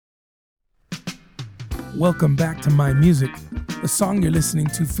Welcome back to My Music. The song you're listening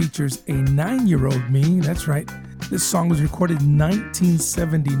to features a 9-year-old me. That's right. This song was recorded in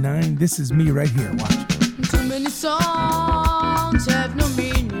 1979. This is me right here. Watch. Too many songs have no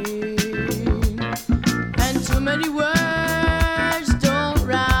meaning, and too many words don't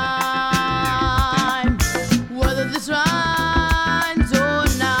rhyme. Whether this rhymes or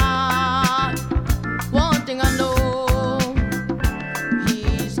not, one thing I know.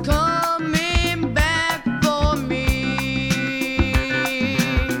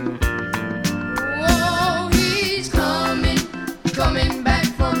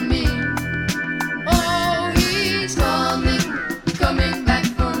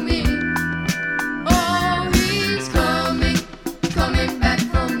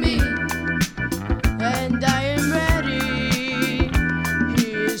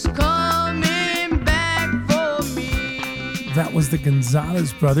 That was the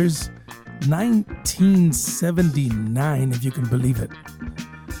Gonzalez Brothers, 1979, if you can believe it.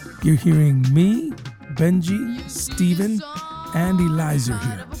 You're hearing me, Benji, Steven, and Eliza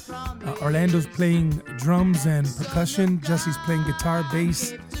here. Orlando's playing drums and percussion. Jesse's playing guitar,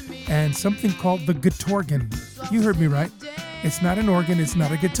 bass, and something called the Guitorgan. You heard me right. It's not an organ, it's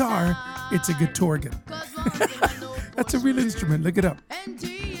not a guitar, it's a Guitorgan. That's a real instrument, look it up.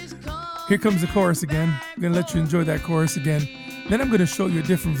 Here comes the chorus again. I'm going to let you enjoy that chorus again. Then I'm going to show you a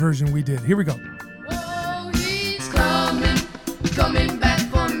different version we did. Here we go. Oh, he's coming, coming back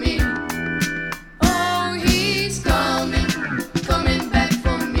for me. Oh, he's coming, coming back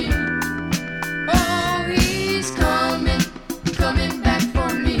for me. Oh, he's coming, coming back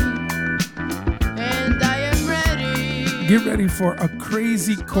for me. And I am ready. Get ready for a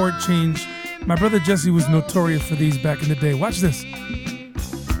crazy chord change. My brother Jesse was notorious for these back in the day. Watch this.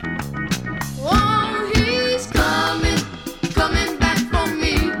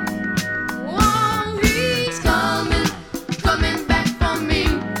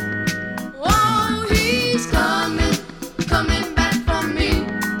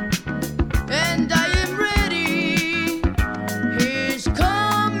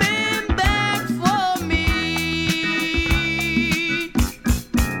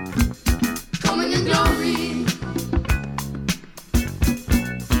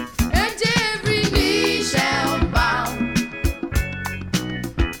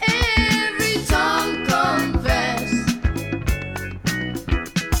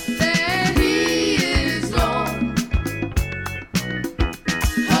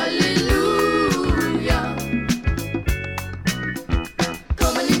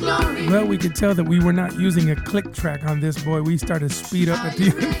 Well, we could tell that we were not using a click track on this, boy. We started to speed up at the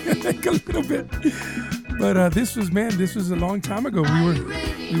end like a little bit. But this was a long time ago. We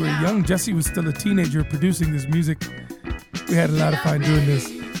were young. Jesse was still a teenager producing this music. We had a lot of fun doing this.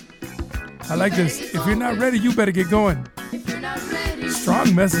 I like this. If you're not ready, you better get going.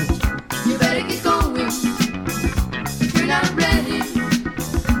 Strong message. You better get going. If you're not ready,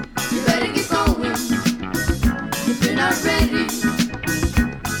 you better get going. If you're not ready,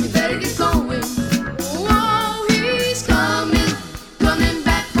 you better get going. Oh, he's coming, coming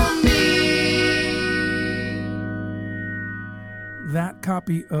back for me. That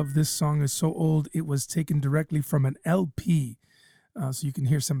copy of this song is so old, it was taken directly from an LP. So you can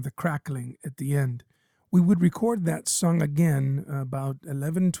hear some of the crackling at the end. We would record that song again about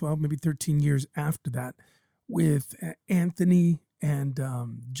 11, 12, maybe 13 years after that with Anthony and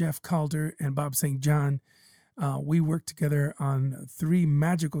Jeff Calder and Bob St. John. We worked together on 3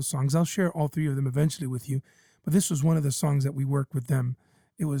 magical songs. I'll share all 3 of them eventually with you, but this was one of the songs that we worked with them.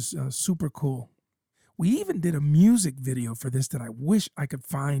 It was super cool. We even did a music video for this that I wish I could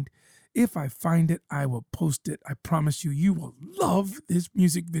find. If I find it, I will post it. I promise you, you will love this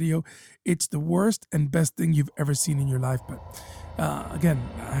music video. It's the worst and best thing you've ever seen in your life. But again,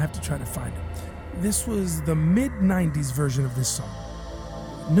 I have to try to find it. This was the mid-90s version of this song.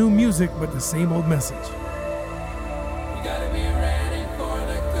 New music, but the same old message. You gotta be ready for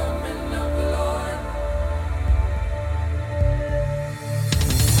the coming of the Lord.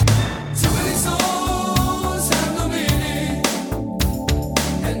 Too many souls have no meaning,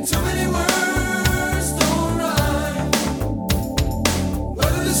 and too many words don't rhyme.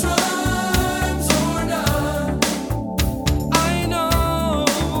 Whether this rhymes or not, I know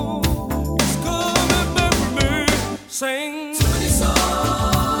it's coming back for me. Sing. Too many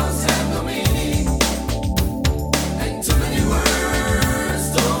songs have no meaning, and too many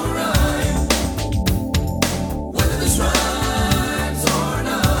words don't rhyme. Whether this rhymes or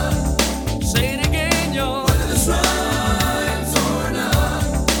not, say it again, y'all. Whether this rhymes or not,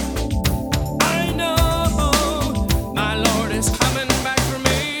 I know my Lord is coming back for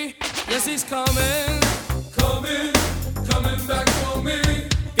me. Yes, He's coming.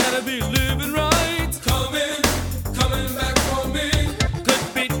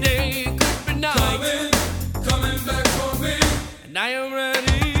 am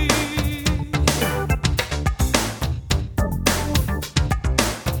ready.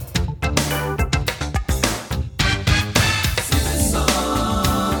 See, this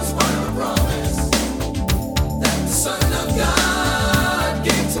song's part of the promise that the Son of God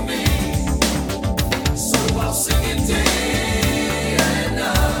gave to me. So I'll sing it day and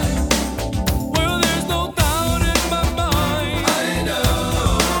night. Well, there's no doubt in my mind. I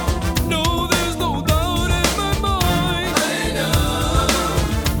know. No, there's no doubt in my mind. I know.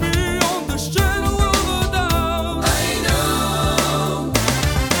 Beyond the shadow of a doubt. I know.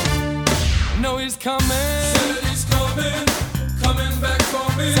 No, he's coming. Said he's coming. Coming back for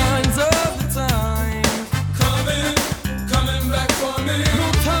me. Signs of the time. Coming back for me. No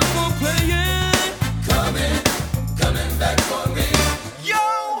time for playing. Coming back for me. Yo!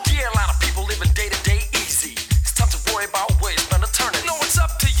 Yeah, a lot of people living day to day easy. It's time to worry about where you spend eternity. No, it's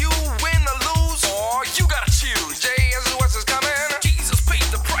up to you, win or lose, or you gotta choose. Jesus is coming. Jesus paid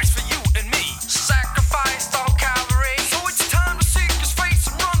the price for you and me. Sacrificed on Calvary. So it's time to seek His face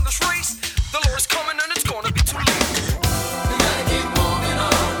and run this race. The Lord is coming and it's gonna be too late. You gotta keep moving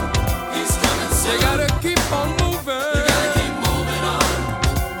on. He's coming soon. You gotta keep on moving. You gotta keep moving on.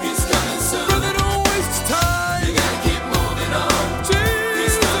 He's coming soon. Brother, don't waste time. You gotta keep moving on.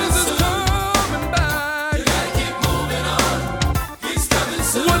 Jesus is coming back. You gotta keep moving on. He's coming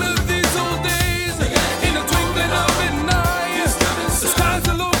soon. One of these old days, in a twinkling of an eye, He's coming the soon. skies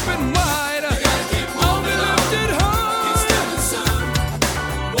will open wide. You gotta keep I'll be moving on. lifted He's high. coming soon.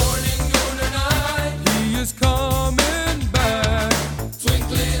 Morning, noon, and night. He is coming back.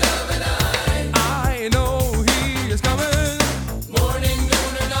 Twinkling of an eye. I know He is coming. Morning,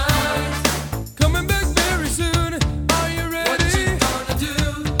 noon, and night. Coming back very soon. Are you What you ready? gonna do?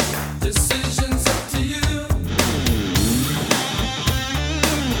 Decision's up to you.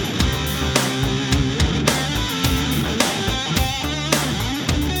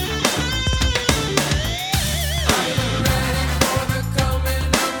 Are you ready for the coming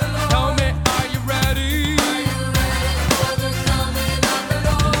of the Lord? Tell me, are you ready? Are you ready for the coming of the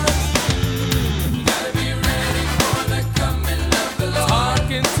Lord? Gotta be ready for the coming of the Lord.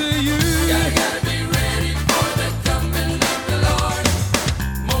 Talking to you. Gotta be ready for the coming of the Lord.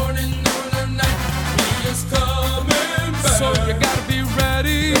 Morning, noon, and night. He is coming back. So you gotta be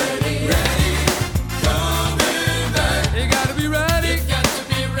ready. Ready, coming back. You gotta be ready. You got to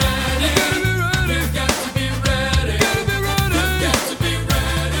be ready. You gotta be ready. You got to be ready. You gotta be ready. Got to be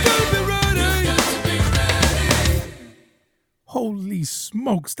ready. You gotta be ready. Got to be ready. Holy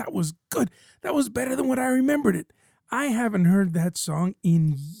smokes, that was good. That was better than what I remembered it. I haven't heard that song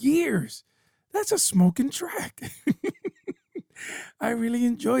in years. That's a smoking track. I really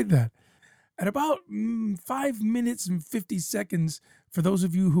enjoyed that. At about 5 minutes and 50 seconds, for those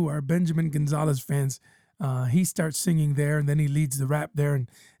of you who are Benjamin Gonzalez fans, he starts singing there and then he leads the rap there. And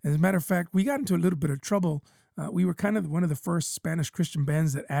as a matter of fact, we got into a little bit of trouble. We were kind of one of the first Spanish Christian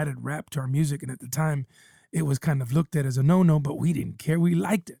bands that added rap to our music. And at the time, it was kind of looked at as a no-no, but we didn't care. We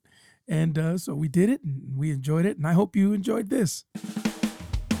liked it. And so we did it and we enjoyed it. And I hope you enjoyed this.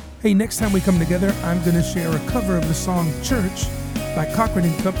 Hey, next time we come together, I'm going to share a cover of the song Church by Cochran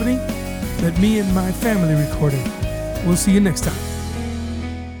and Company that me and my family recorded. We'll see you next time.